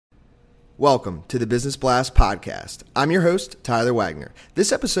Welcome to the Business Blast podcast. I'm your host, Tyler Wagner.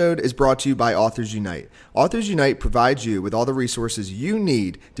 This episode is brought to you by Authors Unite. Authors Unite provides you with all the resources you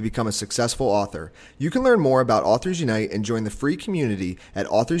need to become a successful author. You can learn more about Authors Unite and join the free community at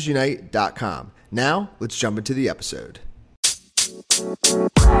authorsunite.com. Now, let's jump into the episode.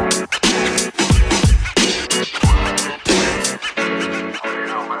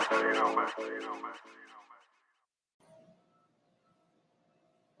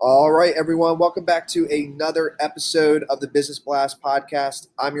 All right, everyone. Welcome back to another episode of the Business Blast podcast.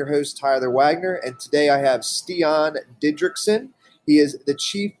 I'm your host, Tyler Wagner, and today I have Stian Didrikson. He is the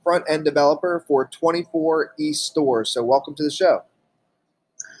Chief Front-End Developer for 24 eStore. So welcome to the show.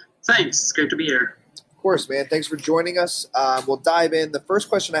 Thanks. It's great to be here. Of course, man. Thanks for joining us. We'll dive in. The first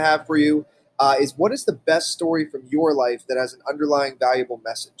question I have for you is, what is the best story from your life that has an underlying valuable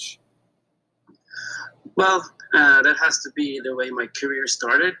message? Well, that has to be the way my career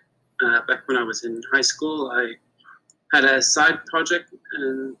started. Back when I was in high school, I had a side project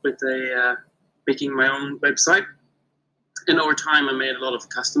with making my own website. And over time, I made a lot of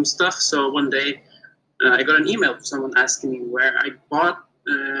custom stuff. So one day, I got an email from someone asking me where I bought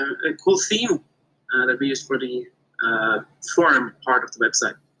a cool theme that we used for the forum part of the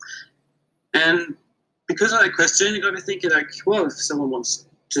website. And because of that question, it got me thinking, like, well, if someone wants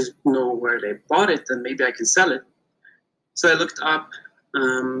to know where they bought it, then maybe I can sell it. So I looked up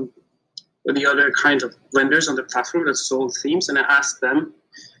the other kinds of vendors on the platform that sold themes, and I asked them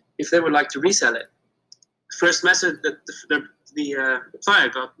if they would like to resell it. The first message that the reply I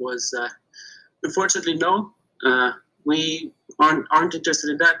got was, unfortunately, no, we aren't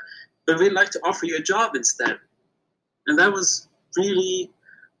interested in that, but we'd like to offer you a job instead. And that was really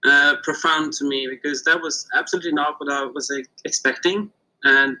profound to me, because that was absolutely not what I was expecting.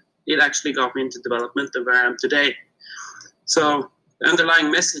 And it actually got me into development of where I am today. So the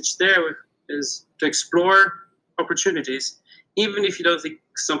underlying message there is to explore opportunities, even if you don't think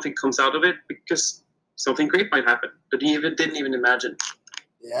something comes out of it, because something great might happen that you didn't even imagine.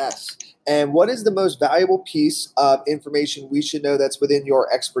 Yes. And what is the most valuable piece of information we should know that's within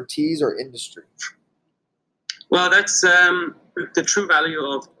your expertise or industry? Well, that's the true value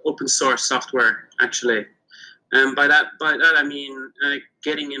of open source software, actually. And by that I mean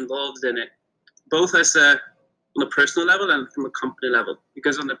getting involved in it, both on a personal level and from a company level.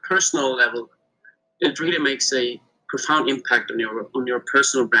 Because on the personal level, it really makes a profound impact on your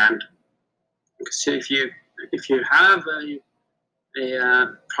personal brand. Because if you have a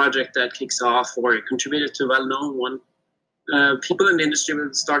project that kicks off, or you contributed to a well-known one, people in the industry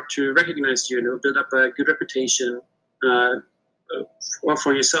will start to recognize you and will build up a good reputation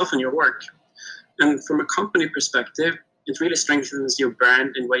for yourself and your work. And from a company perspective, it really strengthens your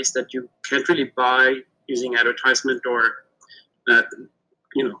brand in ways that you can't really buy using advertisement or,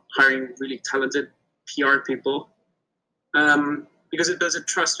 hiring really talented PR people. Because it builds a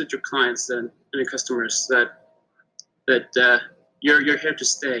trust with your clients and your customers that you're here to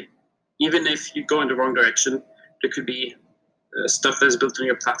stay. Even if you go in the wrong direction, there could be stuff that is built on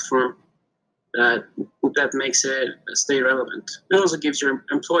your platform that makes it stay relevant. It also gives your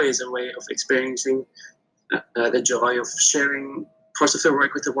employees a way of experiencing the joy of sharing parts of their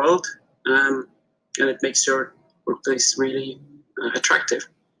work with the world, and it makes your workplace really attractive.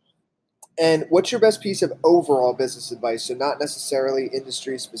 And what's your best piece of overall business advice, so not necessarily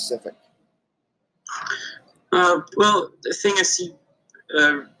industry specific? Well, the thing I see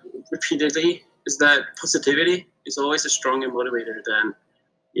repeatedly is that positivity is always a stronger motivator than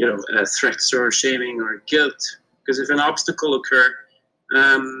threats or shaming or guilt. Because if an obstacle occur,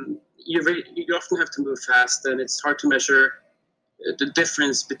 you often have to move fast, and it's hard to measure the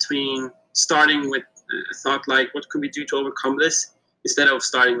difference between starting with a thought like, what could we do to overcome this, instead of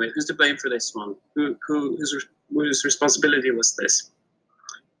starting with, who's to blame for this one? Whose responsibility was this?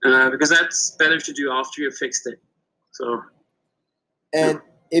 Because that's better to do after you've fixed it. So. And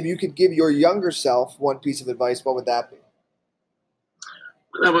if you could give your younger self one piece of advice, what would that be?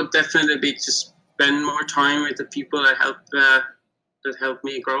 That would definitely be to spend more time with the people that help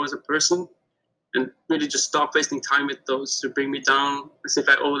me grow as a person, and really just stop wasting time with those who bring me down as if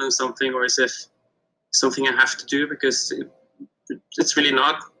I owe them something, or as if something I have to do, because it's really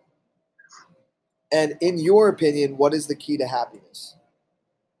not. And in your opinion, what is the key to happiness?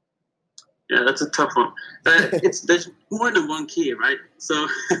 Yeah, that's a tough one. There's more than one key, right? So,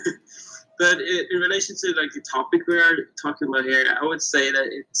 but in relation to like the topic we are talking about here, I would say that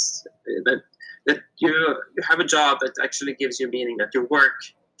it's that you have a job that actually gives you meaning, that your work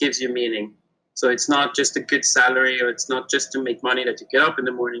gives you meaning. So it's not just a good salary, or it's not just to make money that you get up in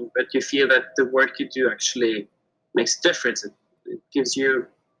the morning, but you feel that the work you do actually makes a difference. It gives you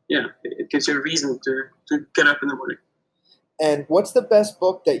yeah, it gives you a reason to get up in the morning. And what's the best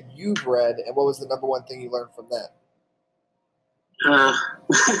book that you've read, and what was the number one thing you learned from that?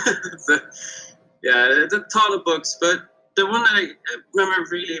 So, yeah, there's a ton of books, but the one that I remember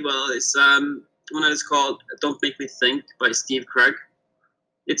really well is one that is called "Don't Make Me Think" by Steve Craig.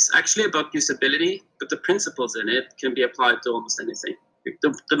 It's actually about usability, but the principles in it can be applied to almost anything.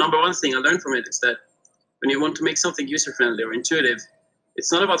 The number one thing I learned from it is that when you want to make something user-friendly or intuitive,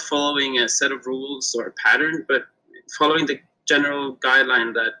 it's not about following a set of rules or a pattern, but following the general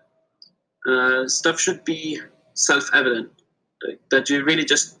guideline that stuff should be self-evident, that you really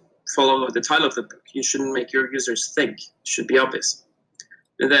just follow the title of the book. You shouldn't make your users think. It should be obvious.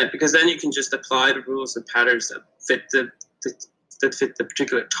 And then, because then you can just apply the rules and patterns that fit the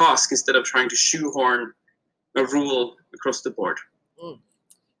particular task instead of trying to shoehorn a rule across the board.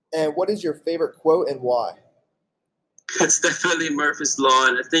 And what is your favorite quote and why? That's definitely Murphy's Law,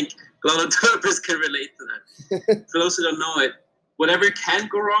 and I think a lot of developers can relate to that. For those who don't know it, whatever can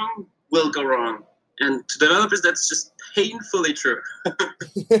go wrong will go wrong. And to developers, that's just painfully true.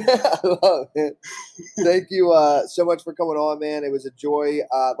 I love it. Thank you so much for coming on, man. It was a joy.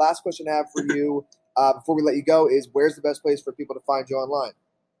 Last question I have for you before we let you go is, where's the best place for people to find you online?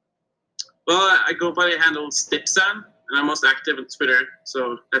 Well, I go by the handle Stipsan, and I'm most active on Twitter,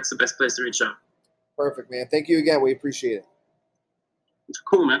 so that's the best place to reach out. Perfect, man. Thank you again. We appreciate it. It's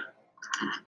cool, man.